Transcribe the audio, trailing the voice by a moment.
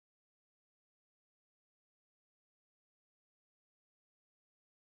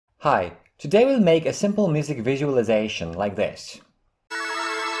Hi, today we'll make a simple music visualization like this.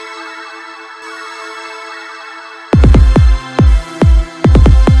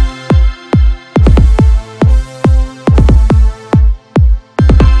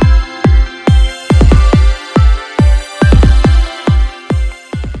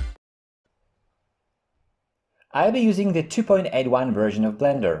 I'll be using the 2.81 version of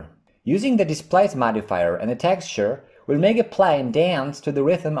Blender. Using the displace modifier and the texture, we'll make a plane dance to the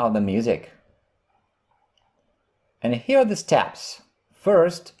rhythm of the music. And here are the steps.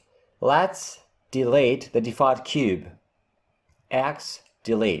 First, let's delete the default cube. X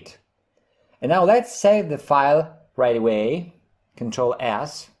delete. And now let's save the file right away. Control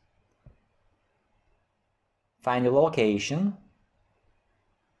S. Find the location.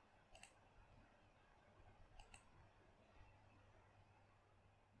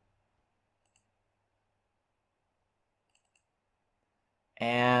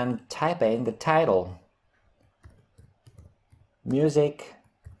 And type in the title, music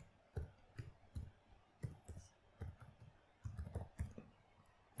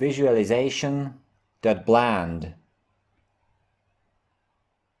visualization.blend.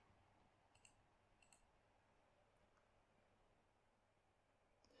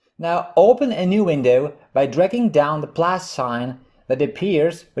 Now open a new window by dragging down the plus sign that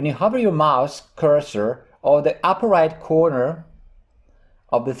appears when you hover your mouse cursor over the upper right corner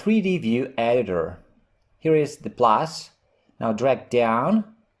of the 3D view editor. Here is the plus. Now drag down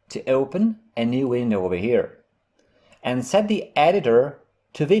to open a new window over here. And set the editor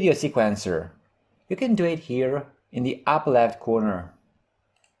to video sequencer. You can do it here in the upper left corner.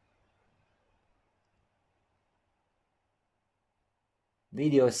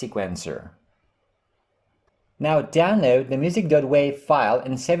 Video sequencer. Now download the music.wav file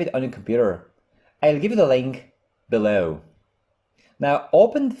and save it on your computer. I'll give you the link below. Now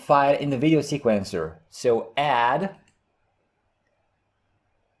open the file in the video sequencer. So add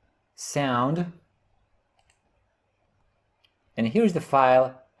sound, and here's the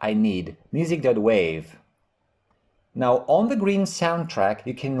file I need, music.wav. Now on the green soundtrack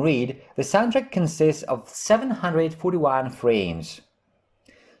you can read the soundtrack consists of 741 frames.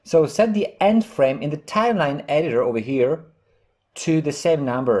 So set the end frame in the timeline editor over here to the same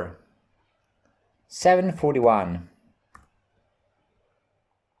number, 741.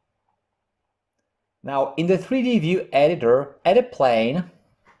 Now in the 3D view editor, add a plane,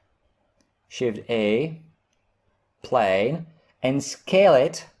 Shift A, plane, and scale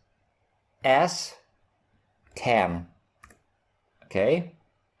it as 10. Okay.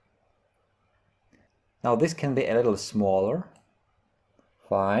 Now this can be a little smaller.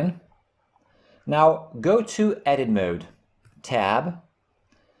 Fine. Now go to edit mode, tab,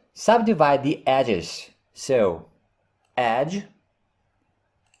 subdivide the edges. So edge,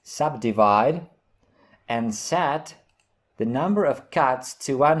 subdivide, and set the number of cuts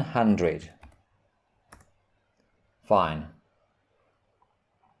to 100. Fine.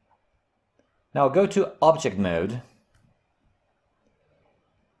 Now go to object mode.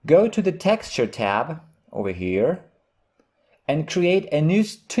 Go to the texture tab over here and create a new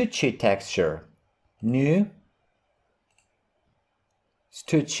stucci texture. New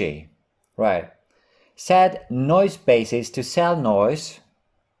stucci. Right. Set noise basis to cell noise.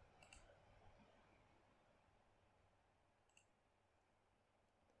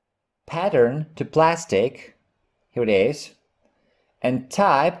 Pattern to plastic, here it is, and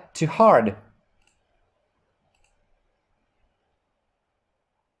type to hard.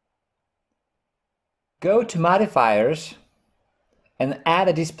 Go to modifiers and add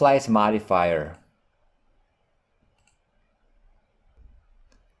a displace modifier.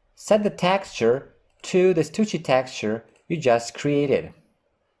 Set the texture to the stucci texture you just created.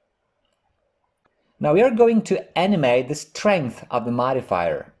 Now we are going to animate the strength of the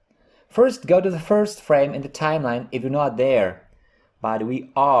modifier. First, go to the first frame in the timeline if you're not there, but we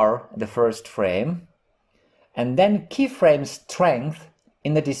are the first frame. And then keyframe strength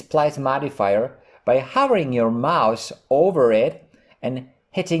in the displace modifier by hovering your mouse over it and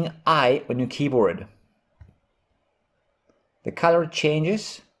hitting I on your keyboard. The color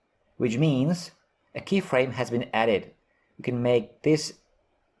changes, which means a keyframe has been added. You can make this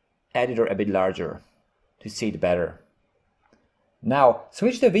editor a bit larger to see it better. Now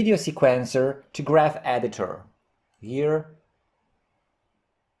switch the video sequencer to graph editor. Here,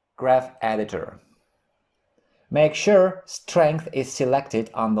 graph editor. Make sure strength is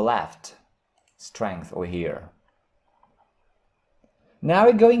selected on the left. Strength over here. Now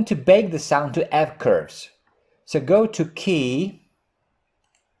we're going to bake the sound to F curves. So go to Key,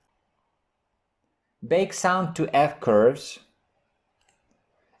 Bake Sound to F curves,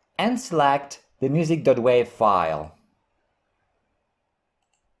 and select the music.wav file.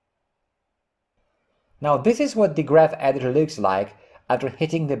 Now this is what the graph editor looks like after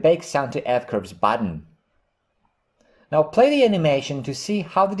hitting the Bake Sound to F-curves button. Now play the animation to see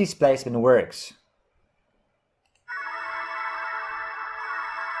how the displacement works.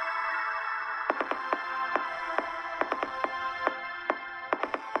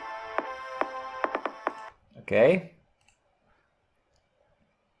 Okay.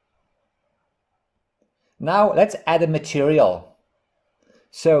 Now let's add a material.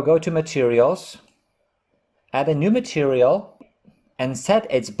 So go to Materials, add a new material, and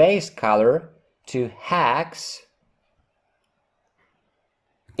set its base color to hex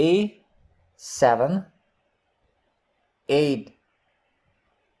E7 8F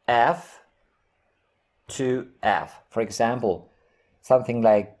to F. For example, something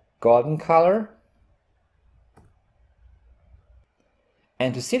like golden color.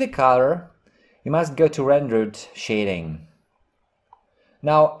 And to see the color, you must go to Rendered Shading.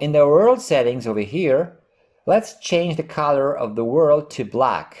 Now in the world settings over here, let's change the color of the world to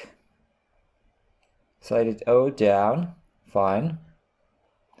black. Slide it all down, fine.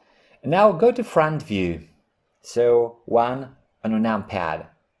 And now go to Front View, so 1 on your numpad.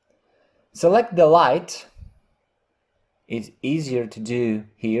 Select the light, it's easier to do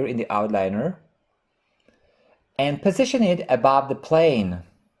here in the outliner, and position it above the plane.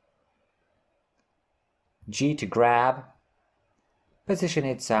 G to grab, position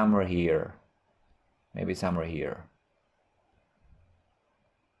it somewhere here, maybe somewhere here.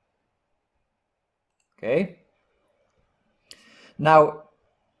 Okay. Now,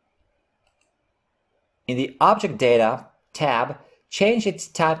 in the Object Data tab, change its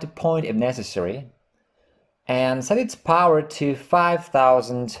type to point if necessary, and set its power to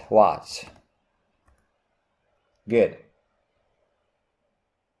 5000 watts. Good.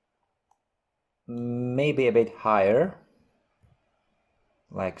 Maybe a bit higher,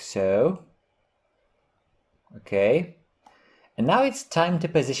 like so. Okay. And now it's time to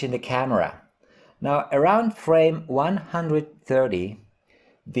position the camera. Now around frame 130,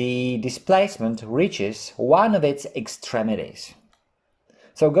 the displacement reaches one of its extremities.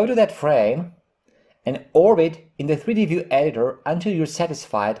 So go to that frame and orbit in the 3D view editor until you're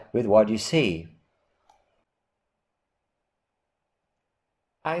satisfied with what you see.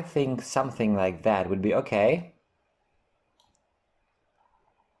 I think something like that would be okay.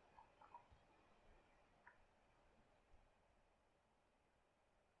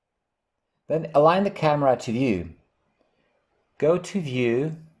 Then align the camera to view. Go to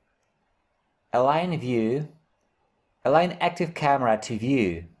View, Align View, align active camera to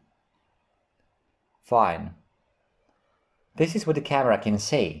view. Fine. This is what the camera can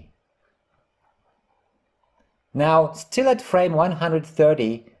see. Now, still at frame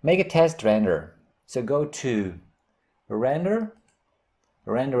 130, make a test render. So go to Render,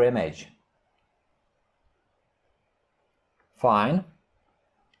 Render Image. Fine.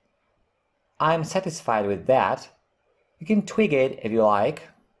 I'm satisfied with that. You can tweak it if you like.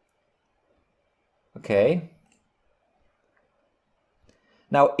 Okay.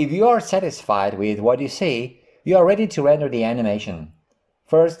 Now, if you are satisfied with what you see, you are ready to render the animation.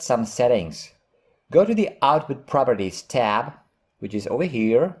 First, some settings. Go to the Output Properties tab, which is over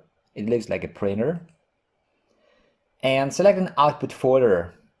here. It looks like a printer. And select an output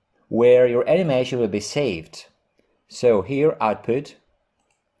folder where your animation will be saved. So here, Output.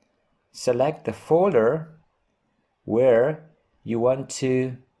 Select the folder where you want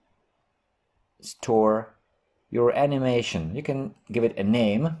to store your animation. You can give it a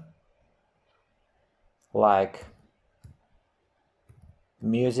name like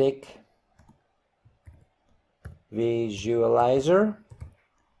Music Visualizer.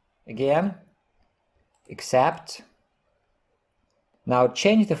 Again, accept. Now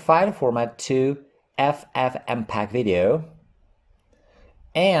change the file format to FFmpeg video,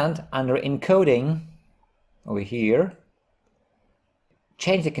 and under encoding over here,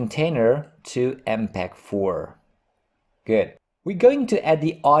 change the container to MPEG-4. Good. We're going to add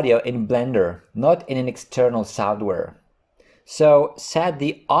the audio in Blender, not in an external software. So set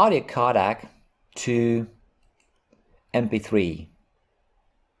the audio codec to MP3.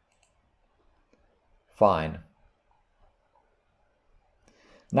 Fine.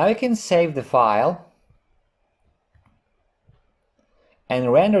 Now you can save the file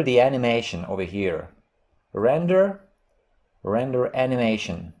and render the animation over here. Render, render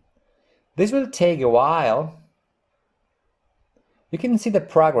animation. This will take a while. You can see the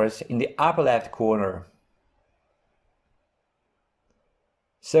progress in the upper left corner.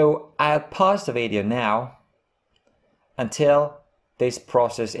 So I'll pause the video now until this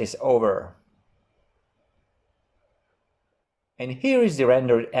process is over. And here is the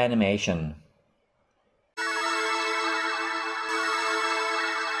rendered animation.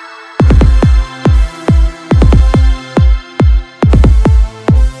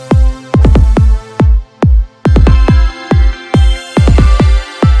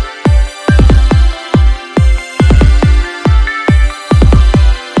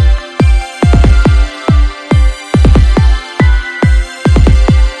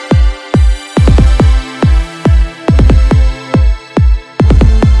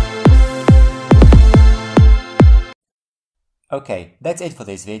 Okay, that's it for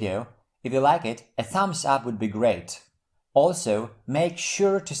this video. If you like it, a thumbs up would be great. Also, make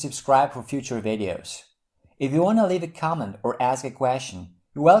sure to subscribe for future videos. If you want to leave a comment or ask a question,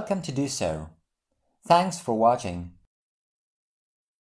 you're welcome to do so. Thanks for watching.